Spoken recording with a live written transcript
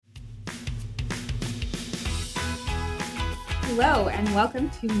Hello, and welcome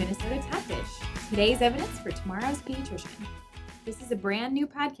to Minnesota Tot Dish, today's evidence for tomorrow's pediatrician. This is a brand new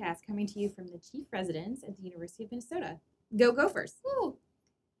podcast coming to you from the chief residence at the University of Minnesota. Go Gophers! Woo.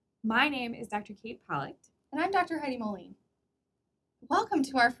 My name is Dr. Kate Pollock. And I'm Dr. Heidi Moline. Welcome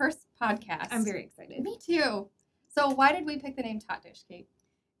to our first podcast. I'm very excited. Me too. So why did we pick the name Tot Dish, Kate?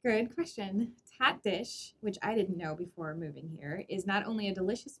 Good question. Tot Dish, which I didn't know before moving here, is not only a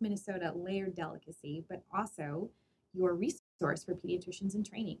delicious Minnesota layered delicacy, but also your resource for pediatricians in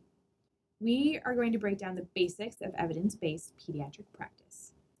training. We are going to break down the basics of evidence-based pediatric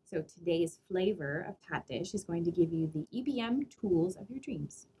practice. So today's flavor of Tot Dish is going to give you the EBM tools of your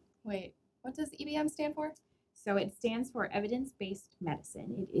dreams. Wait, what does EBM stand for? So it stands for evidence-based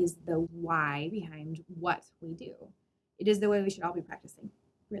medicine. It is the why behind what we do. It is the way we should all be practicing,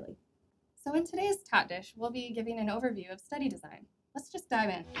 really. So in today's Tot Dish, we'll be giving an overview of study design. Let's just dive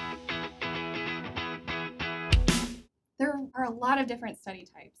in. There are a lot of different study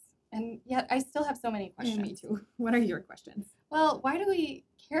types, and yet I still have so many questions. Me too. What are your questions? Well, why do we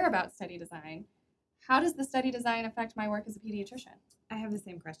care about study design? How does the study design affect my work as a pediatrician? I have the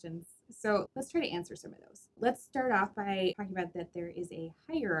same questions. So let's try to answer some of those. Let's start off by talking about that there is a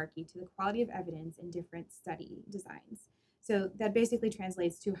hierarchy to the quality of evidence in different study designs. So that basically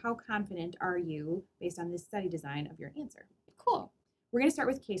translates to how confident are you based on this study design of your answer. Cool. We're going to start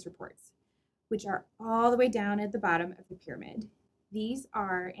with case reports, which are all the way down at the bottom of the pyramid. These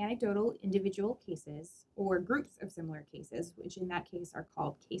are anecdotal individual cases or groups of similar cases, which in that case are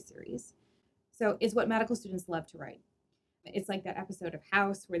called case series. So it's what medical students love to write. It's like that episode of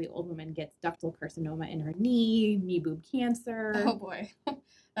House where the old woman gets ductal carcinoma in her knee boob cancer. Oh boy,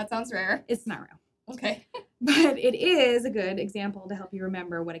 that sounds rare. It's not real. Okay. But it is a good example to help you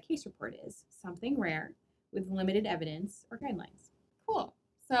remember what a case report is. Something rare with limited evidence or guidelines. Cool.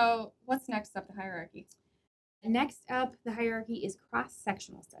 So what's next up the hierarchy? Next up, the hierarchy is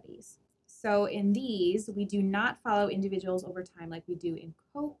cross-sectional studies. So in these, we do not follow individuals over time like we do in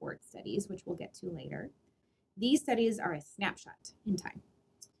cohort studies, which we'll get to later. These studies are a snapshot in time.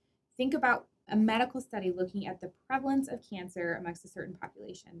 Think about a medical study looking at the prevalence of cancer amongst a certain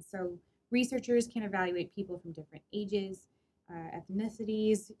population. So researchers can evaluate people from different ages,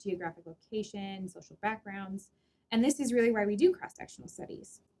 ethnicities, geographic location, social backgrounds. And this is really why we do cross-sectional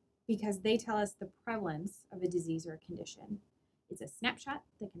studies, because they tell us the prevalence of a disease or a condition. It's a snapshot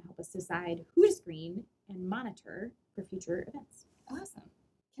that can help us decide who to screen and monitor for future events. Awesome.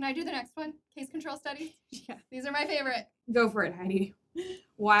 Can I do the next one? Case control studies? Yeah. These are my favorite. Go for it, Heidi.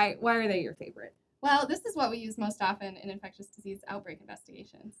 Why are they your favorite? Well, this is what we use most often in infectious disease outbreak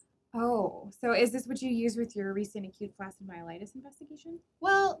investigations. Oh, so is this what you use with your recent acute flaccid myelitis investigation?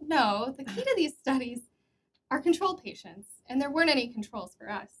 Well, no. The key to these studies are control patients, and there weren't any controls for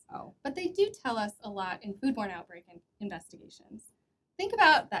us. Oh. But they do tell us a lot in foodborne outbreak investigations. Think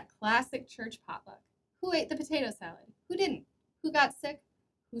about that classic church potluck. Who ate the potato salad? Who didn't? Who got sick?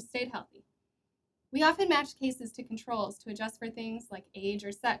 Who stayed healthy? We often match cases to controls to adjust for things like age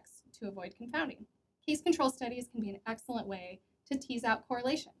or sex to avoid confounding. Case control studies can be an excellent way to tease out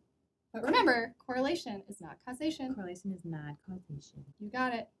correlation. But remember, correlation is not causation. Correlation is not causation. You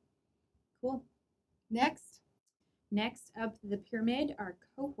got it. Cool. Next up the pyramid are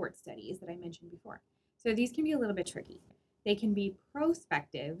cohort studies that I mentioned before. So these can be a little bit tricky. They can be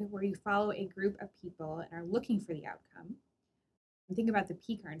prospective, where you follow a group of people and are looking for the outcome. And think about the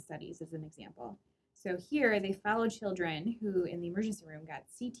PCARN studies as an example. So here they followed children who in the emergency room got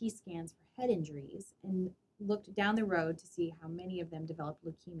CT scans for head injuries and looked down the road to see how many of them developed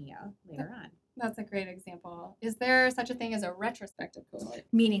leukemia later on. That's a great example. Is there such a thing as a retrospective cohort?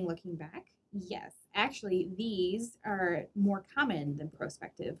 Meaning looking back? Yes. Actually, these are more common than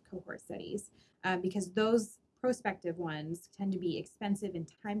prospective cohort studies because those prospective ones tend to be expensive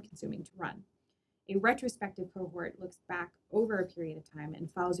and time-consuming to run. A retrospective cohort looks back over a period of time and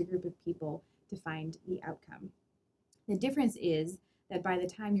follows a group of people to find the outcome. The difference is that by the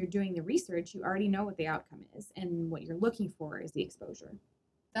time you're doing the research, you already know what the outcome is, and what you're looking for is the exposure.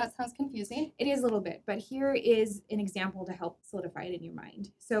 That sounds confusing. It is a little bit, but here is an example to help solidify it in your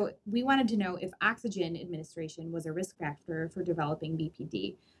mind. So we wanted to know if oxygen administration was a risk factor for developing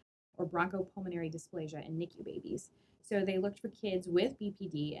BPD or bronchopulmonary dysplasia in NICU babies. So they looked for kids with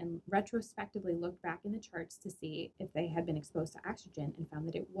BPD and retrospectively looked back in the charts to see if they had been exposed to oxygen and found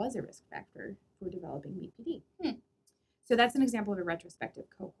that it was a risk factor for developing BPD. So that's an example of a retrospective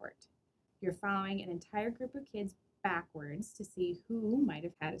cohort. You're following an entire group of kids backwards to see who might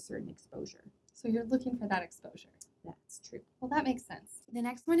have had a certain exposure. So you're looking for that exposure. That's true. Well, that makes sense. The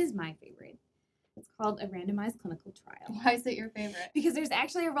next one is my favorite. It's called a randomized clinical trial. Why is it your favorite? Because there's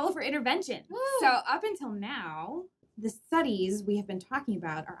actually a role for intervention. Woo! So up until now, The studies we have been talking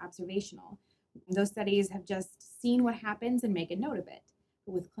about are observational. Those studies have just seen what happens and make a note of it.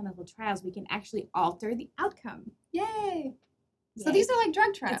 But with clinical trials, we can actually alter the outcome. Yay! So Yay. these are like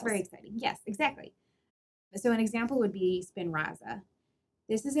drug trials. It's very exciting. Yes, exactly. So an example would be Spinraza.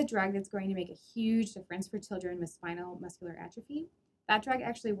 This is a drug that's going to make a huge difference for children with spinal muscular atrophy. That drug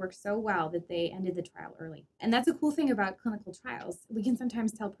actually worked so well that they ended the trial early. And that's a cool thing about clinical trials. We can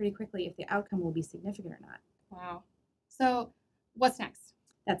sometimes tell pretty quickly if the outcome will be significant or not. Wow. So what's next?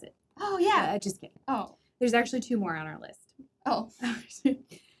 That's it. Oh, yeah. Just kidding. Oh. There's actually 2 more on our list. Oh.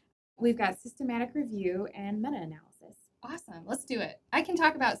 We've got systematic review and meta-analysis. Awesome. Let's do it. I can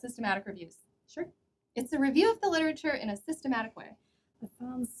talk about systematic reviews. Sure. It's a review of the literature in a systematic way. That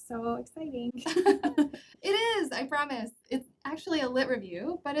sounds so exciting. It is, I promise. It's actually a lit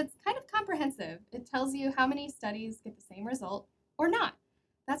review, but it's kind of comprehensive. It tells you how many studies get the same result or not.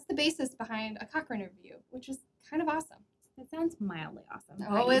 That's the basis behind a Cochrane review, which is kind of awesome. That sounds mildly awesome.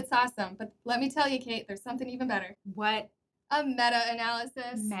 Oh, it's awesome. But let me tell you, Kate, there's something even better. What? A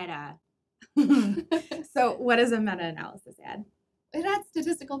meta-analysis. Meta. So what does a meta-analysis add? It adds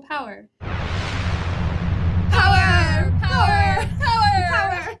statistical power. Power!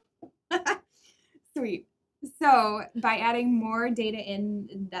 Sweet. So by adding more data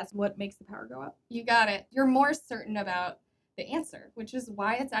in, that's what makes the power go up? You got it. You're more certain about the answer, which is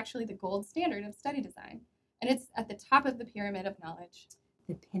why it's actually the gold standard of study design. And it's at the top of the pyramid of knowledge.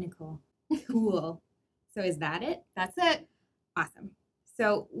 The pinnacle. Cool. So is that it? That's it. Awesome.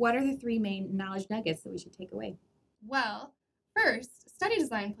 So what are the 3 main knowledge nuggets that we should take away? Well, first, study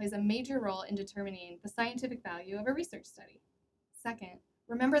design plays a major role in determining the scientific value of a research study. Second,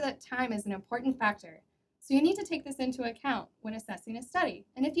 remember that time is an important factor, so you need to take this into account when assessing a study,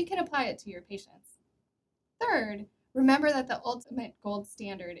 and if you can apply it to your patients. Third, remember that the ultimate gold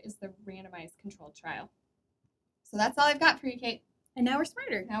standard is the randomized controlled trial. So that's all I've got for you, Kate. And now we're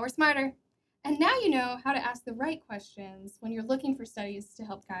smarter. Now we're smarter. And now you know how to ask the right questions when you're looking for studies to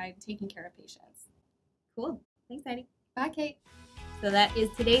help guide taking care of patients. Cool. Thanks, Heidi. Bye, Kate. So that is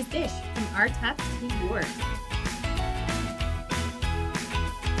today's dish from our top to yours.